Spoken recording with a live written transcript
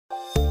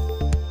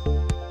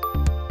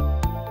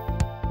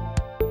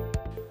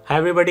Hi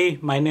everybody,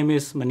 my name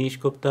is Manish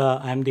Gupta.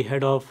 I'm the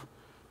head of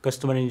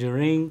customer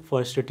engineering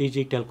for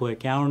Strategic Telecom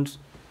Accounts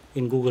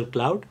in Google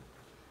Cloud.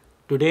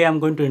 Today I'm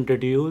going to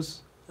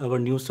introduce our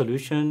new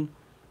solution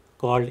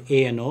called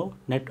ANO,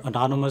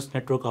 Autonomous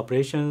Network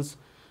Operations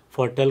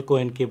for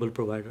Telco and Cable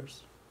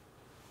Providers.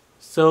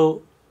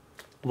 So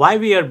why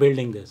we are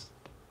building this?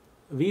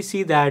 We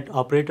see that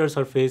operators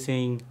are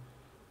facing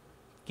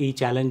key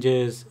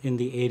challenges in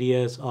the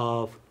areas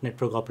of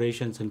network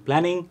operations and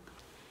planning.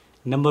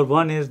 Number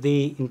one is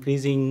the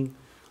increasing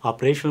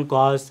operational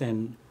costs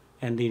and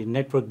the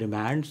network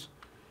demands.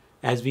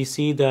 As we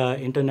see, the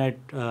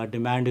internet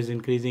demand is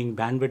increasing,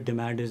 bandwidth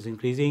demand is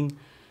increasing.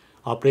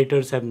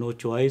 Operators have no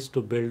choice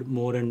to build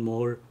more and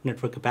more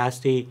network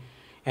capacity.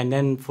 And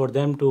then for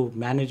them to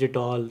manage it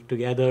all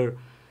together,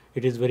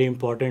 it is very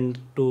important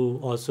to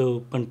also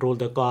control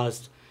the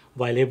cost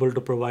while able to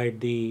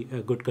provide the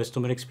good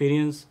customer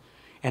experience.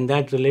 And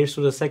that relates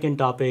to the second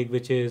topic,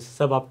 which is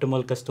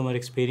suboptimal customer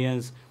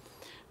experience,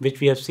 which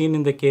we have seen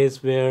in the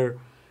case where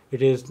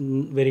it is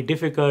very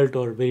difficult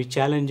or very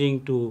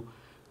challenging to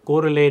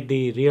correlate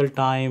the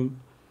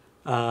real-time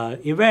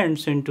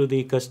events into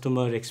the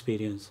customer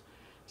experience.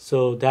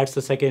 So that's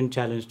the second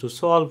challenge to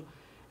solve.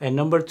 And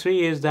number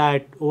three is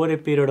that over a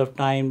period of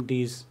time,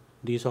 these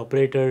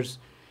operators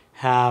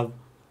have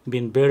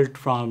been built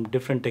from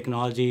different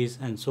technologies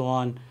and so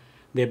on.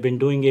 They've been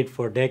doing it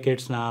for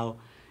decades now.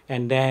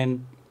 And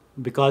then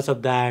because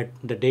of that,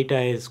 the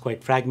data is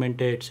quite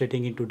fragmented,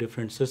 sitting into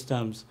different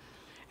systems.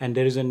 And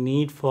there is a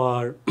need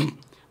for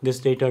this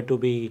data to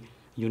be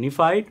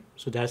unified.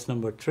 So that's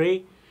number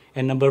three.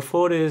 And number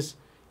four is,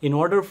 in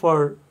order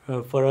for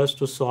us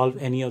to solve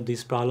any of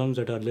these problems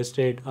that are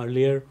listed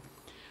earlier,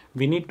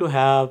 we need to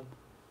have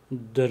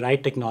the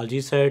right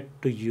technology set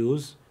to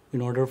use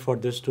in order for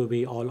this to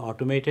be all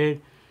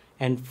automated.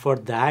 And for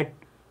that,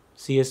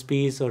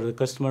 CSPs or the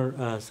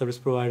customer service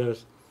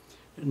providers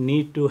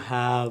need to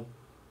have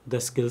the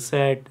skill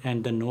set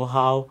and the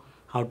know-how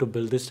how to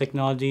build this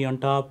technology on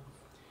top.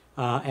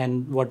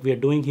 And what we are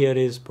doing here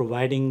is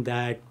providing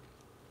that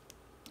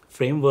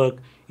framework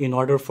in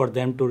order for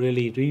them to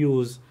really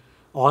reuse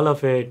all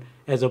of it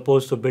as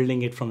opposed to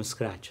building it from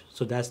scratch.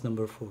 So that's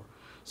number four.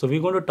 So we're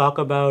going to talk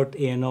about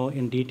ANO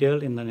in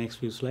detail in the next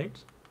few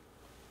slides.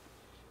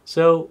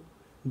 So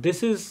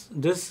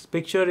this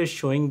picture is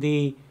showing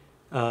the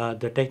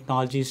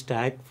technology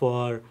stack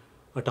for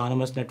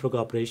autonomous network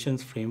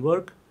operations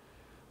framework.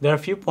 There are a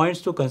few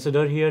points to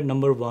consider here.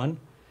 Number one,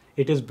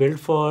 it is built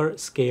for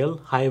scale,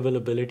 high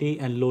availability,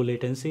 and low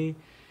latency.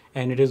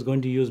 And it is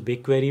going to use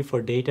BigQuery for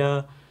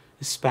data,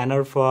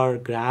 Spanner for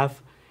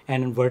graph,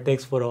 and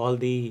Vertex for all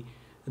the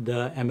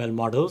ML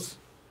models.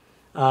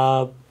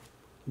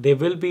 There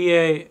will be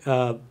a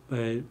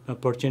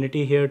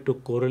opportunity here to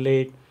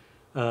correlate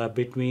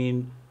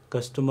between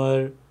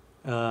customer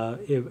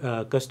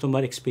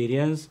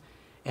experience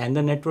and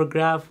the network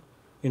graph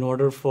in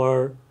order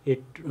for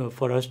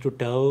us to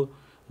tell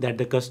that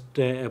the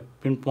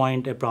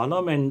pinpoint a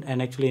problem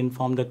and actually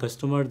inform the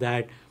customer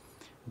that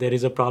there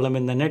is a problem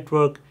in the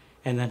network,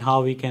 and then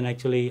how we're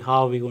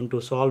going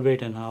to solve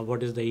it, and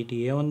what is the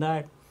ETA on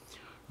that.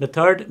 The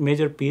third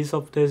major piece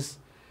of this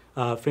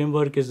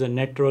framework is the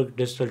network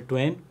digital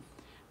twin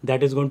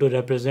that is going to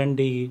represent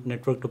the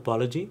network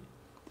topology,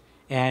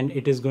 and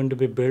it is going to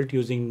be built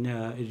using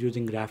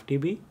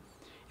GraphDB,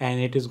 and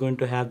it is going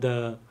to have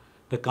the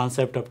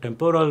concept of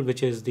temporal,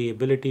 which is the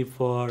ability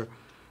for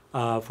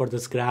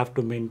this graph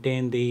to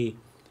maintain the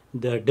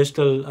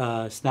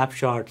digital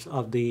snapshots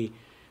of the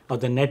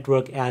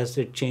network as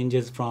it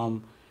changes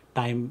from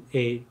time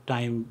A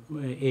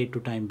to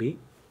time B.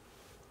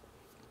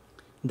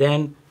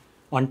 Then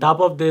on top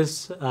of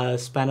this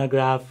spanner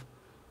graph,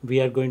 we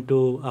are going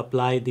to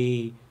apply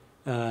the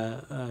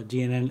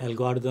GNN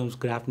algorithms,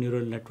 graph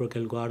neural network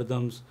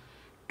algorithms,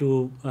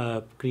 to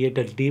create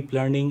a deep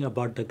learning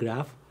about the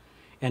graph.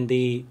 And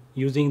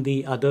using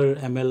the other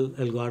ML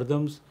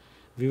algorithms,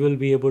 we will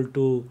be able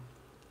to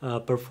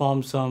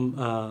perform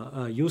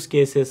some use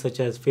cases such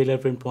as failure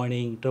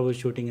pinpointing,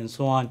 troubleshooting, and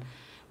so on.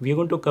 We're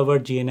going to cover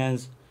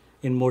GNNs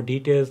in more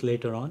details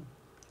later on.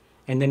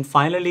 And then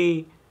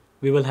finally,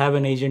 we will have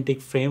an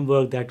agentic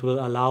framework that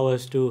will allow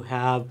us to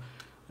have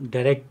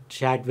direct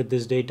chat with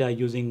this data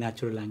using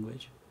natural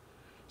language.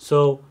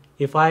 So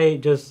if I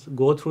just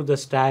go through the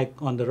stack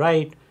on the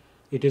right,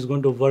 it is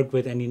going to work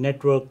with any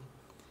network,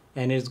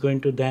 and it's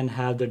going to then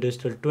have the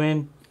digital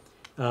twin,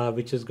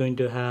 which is going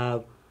to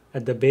have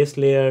at the base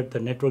layer the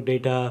network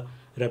data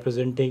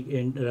represented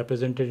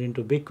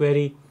into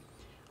BigQuery.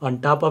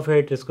 On top of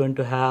it, it's going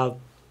to have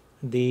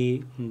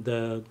the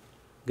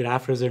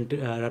graph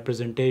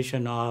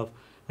representation of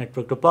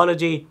network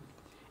topology,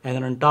 and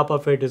then on top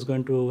of it is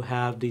going to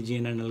have the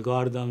GNN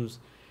algorithms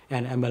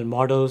and ML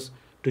models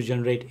to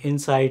generate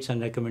insights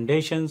and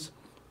recommendations.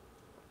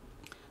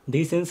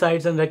 These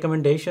insights and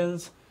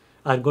recommendations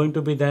are going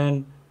to be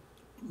then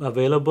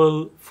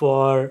available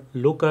for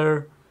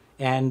Looker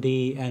and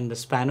the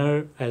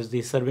spanner as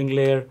the serving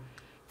layer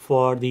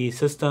for the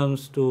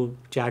systems to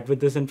chat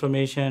with this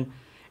information,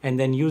 and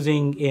then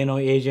using ANO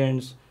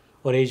agents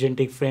or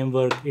agentic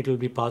framework, it will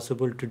be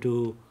possible to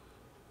do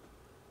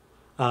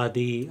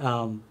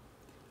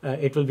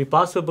it will be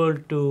possible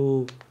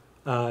to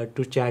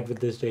chat with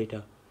this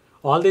data.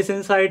 All these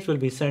insights will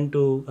be sent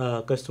to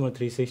Customer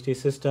 360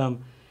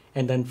 system,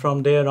 and then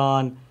from there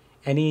on,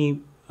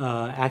 any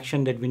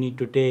action that we need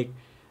to take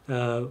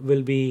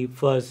will be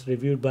first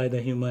reviewed by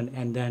the human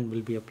and then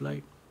will be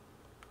applied.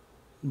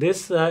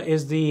 This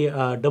is the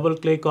double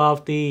click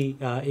of the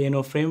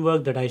ANO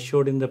framework that I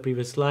showed in the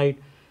previous slide.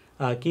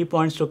 Key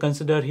points to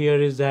consider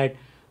here is that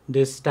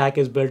this stack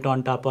is built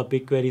on top of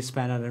BigQuery,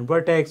 Spanner, and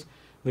Vertex,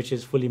 which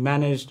is fully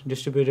managed,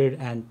 distributed,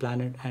 and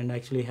planet, and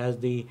actually has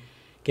the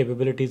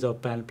capabilities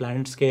of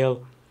planet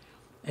scale.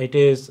 It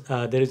is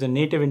there is a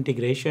native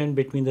integration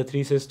between the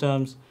three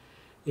systems.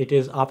 It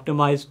is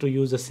optimized to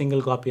use a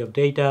single copy of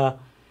data.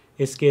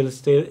 It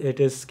is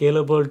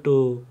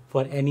scalable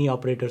for any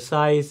operator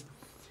size.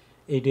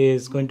 It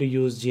is going to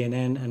use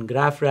GNN and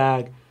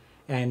GraphRag,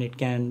 and it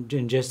can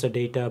ingest the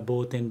data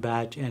both in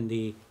batch and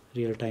the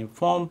real-time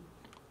form.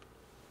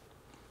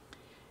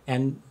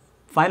 And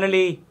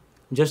finally,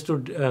 just to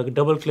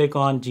double click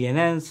on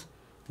GNNs,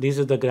 these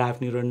are the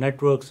graph neural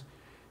networks.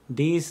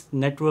 These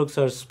networks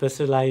are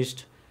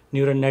specialized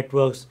neural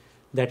networks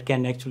that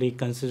can actually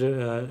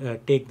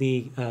take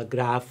the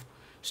graph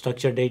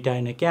structured data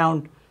in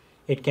account.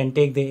 It can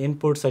take the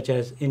inputs such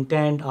as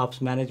intent, ops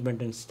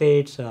management, and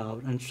states,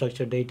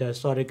 unstructured data,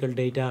 historical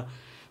data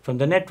from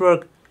the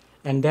network,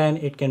 and then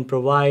it can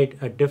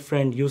provide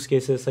different use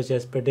cases such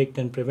as predict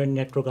and prevent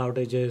network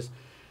outages,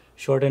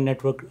 shorten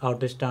network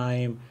outage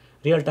time,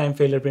 real-time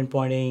failure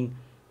pinpointing,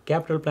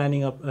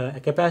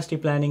 capacity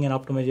planning and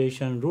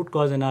optimization, root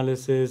cause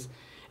analysis,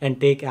 and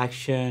take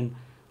action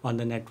on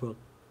the network.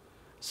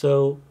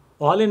 So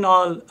all in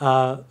all,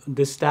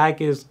 this stack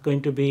is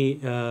going to be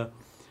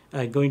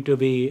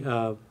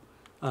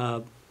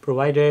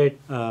provided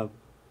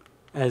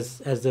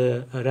as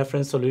a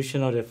reference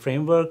solution or a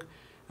framework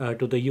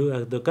to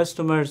the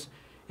customers,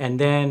 and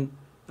then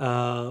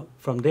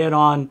from there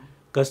on,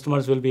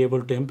 customers will be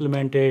able to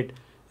implement it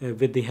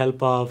with the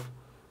help of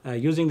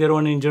using their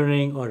own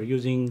engineering or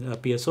using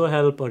PSO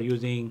help or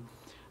using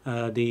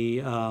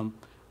the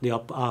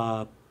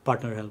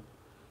partner help.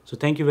 So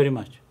thank you very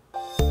much.